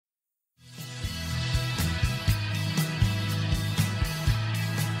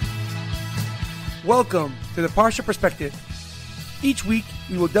Welcome to the Parsha Perspective. Each week,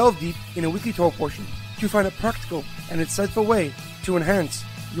 we will delve deep in a weekly Torah portion to find a practical and insightful way to enhance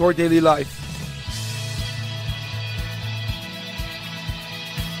your daily life.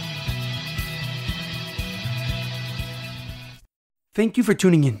 Thank you for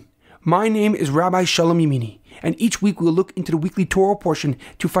tuning in. My name is Rabbi Shalom Yemini, and each week we will look into the weekly Torah portion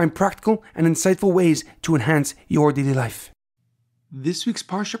to find practical and insightful ways to enhance your daily life. This week's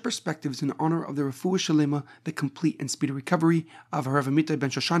Parsha Perspective is in honor of the Refuah Shlema, the complete and speedy recovery of HaRav Amitai ben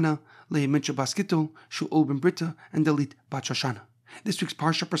Shoshana, Leah Mintche bas Gittel, Shaul ben Berta, and Dalit bat Shoshana. This week's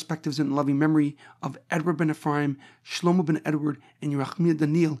Parsha Perspective is in loving memory of Edward Ben Efraim, Shlomo Ben Edward, and Yirachmiel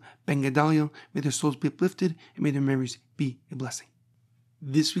Daniel Ben Gedalia. May their souls be uplifted and may their memories be a blessing.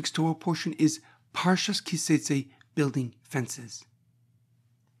 This week's Torah portion is Parshas Ki Teitzei, building fences.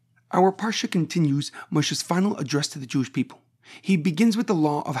 Our Parsha continues Moshe's final address to the Jewish people. He begins with the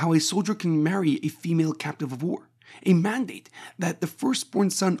law of how a soldier can marry a female captive of war, a mandate that the firstborn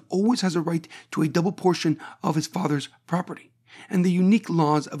son always has a right to a double portion of his father's property, and the unique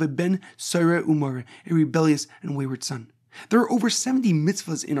laws of a ben Soire Umar, a rebellious and wayward son. There are over 70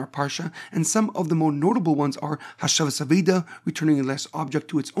 mitzvahs in our Parsha, and some of the more notable ones are Hashavas Aveda, returning a lost object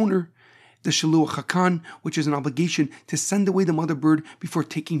to its owner, the Shiluach Hakan, which is an obligation to send away the mother bird before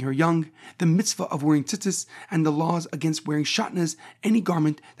taking her young, the mitzvah of wearing tzitzis, and the laws against wearing shatnas, any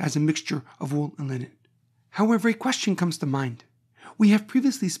garment that has a mixture of wool and linen. However, a question comes to mind. We have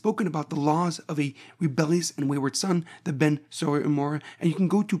previously spoken about the laws of a rebellious and wayward son, the ben Soire Umar, and you can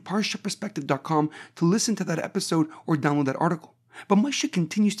go to ParshaPerspective.com to listen to that episode or download that article. But Moshe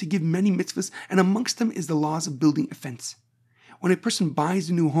continues to give many mitzvahs, and amongst them is the laws of building a fence. When a person buys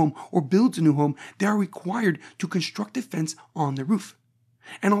a new home or builds a new home, they are required to construct a fence on the roof.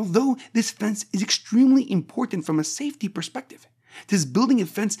 And although this fence is extremely important from a safety perspective, does building a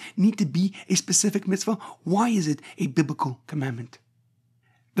fence need to be a specific mitzvah? Why is it a biblical commandment?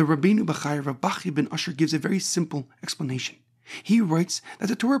 The Rabbeinu B'chai Rav Bachya ben Asher gives a very simple explanation. He writes that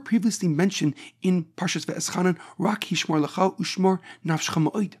the Torah previously mentioned in Parshas Ve'eschanan, Rak hishmor lecha ushmor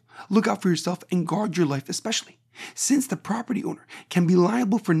nafshcha ma'od. Look out for yourself and guard your life especially. Since the property owner can be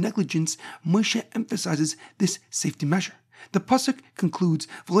liable for negligence, Moshe emphasizes this safety measure. The pasuk concludes,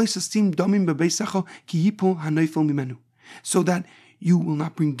 so that you will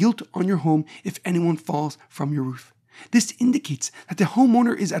not bring guilt on your home if anyone falls from your roof. This indicates that the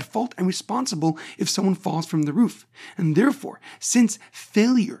homeowner is at fault and responsible if someone falls from the roof. And therefore, since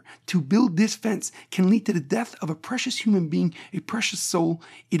failure to build this fence can lead to the death of a precious human being, a precious soul,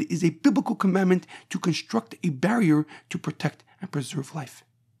 it is a biblical commandment to construct a barrier to protect and preserve life.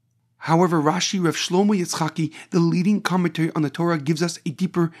 However, Rashi Rav Shlomo Yitzchaki, the leading commentary on the Torah, gives us a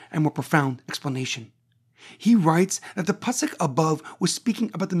deeper and more profound explanation. He writes that the pasuk above was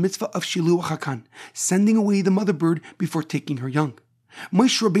speaking about the mitzvah of Shiluach Hakan, sending away the mother bird before taking her young.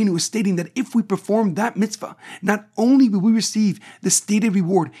 Moshe Rabbeinu is stating that if we perform that mitzvah, not only will we receive the stated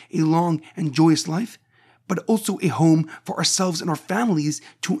reward, a long and joyous life, but also a home for ourselves and our families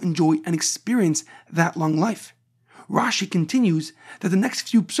to enjoy and experience that long life. Rashi continues that the next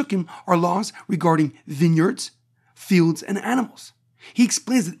few psukim are laws regarding vineyards, fields, and animals. He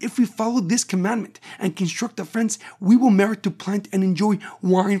explains that if we follow this commandment and construct a fence, we will merit to plant and enjoy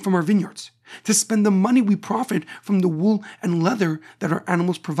wine from our vineyards, to spend the money we profit from the wool and leather that our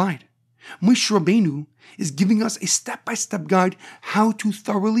animals provide. Moshe Rabbeinu is giving us a step-by-step guide how to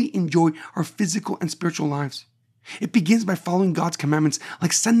thoroughly enjoy our physical and spiritual lives. It begins by following God's commandments,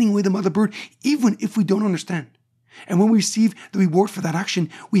 like sending away the mother bird, even if we don't understand. And when we receive the reward for that action,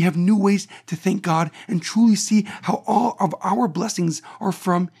 we have new ways to thank God and truly see how all of our blessings are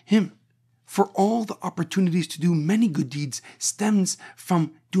from Him. For all the opportunities to do many good deeds stems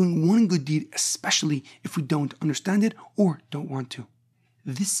from doing one good deed, especially if we don't understand it or don't want to.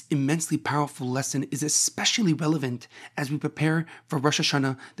 This immensely powerful lesson is especially relevant as we prepare for Rosh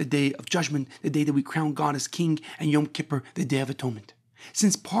Hashanah, the Day of Judgment, the day that we crown God as King, and Yom Kippur, the Day of Atonement.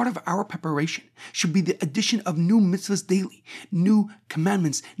 Since part of our preparation should be the addition of new mitzvahs daily, new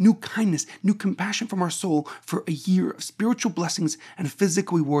commandments, new kindness, new compassion from our soul for a year of spiritual blessings and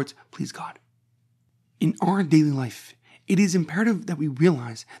physical rewards, please God. In our daily life, it is imperative that we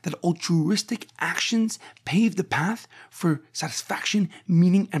realize that altruistic actions pave the path for satisfaction,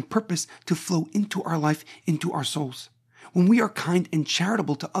 meaning, and purpose to flow into our life, into our souls. When we are kind and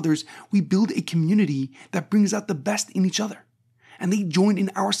charitable to others, we build a community that brings out the best in each other. And they join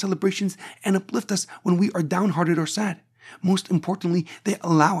in our celebrations and uplift us when we are downhearted or sad. Most importantly, they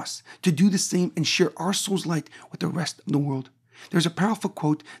allow us to do the same and share our soul's light with the rest of the world. There's a powerful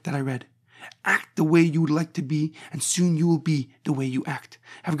quote that I read. Act the way you would like to be, and soon you will be the way you act.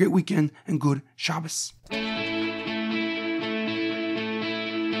 Have a great weekend and good Shabbos.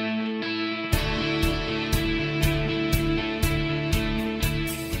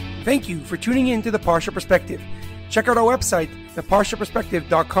 Thank you for tuning in to the Parsha Perspective. Check out our website,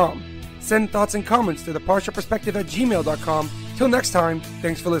 theparshaperspective.com. Send thoughts and comments to theparshaperspective@gmail.com. Till next time,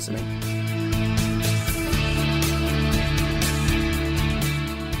 thanks for listening.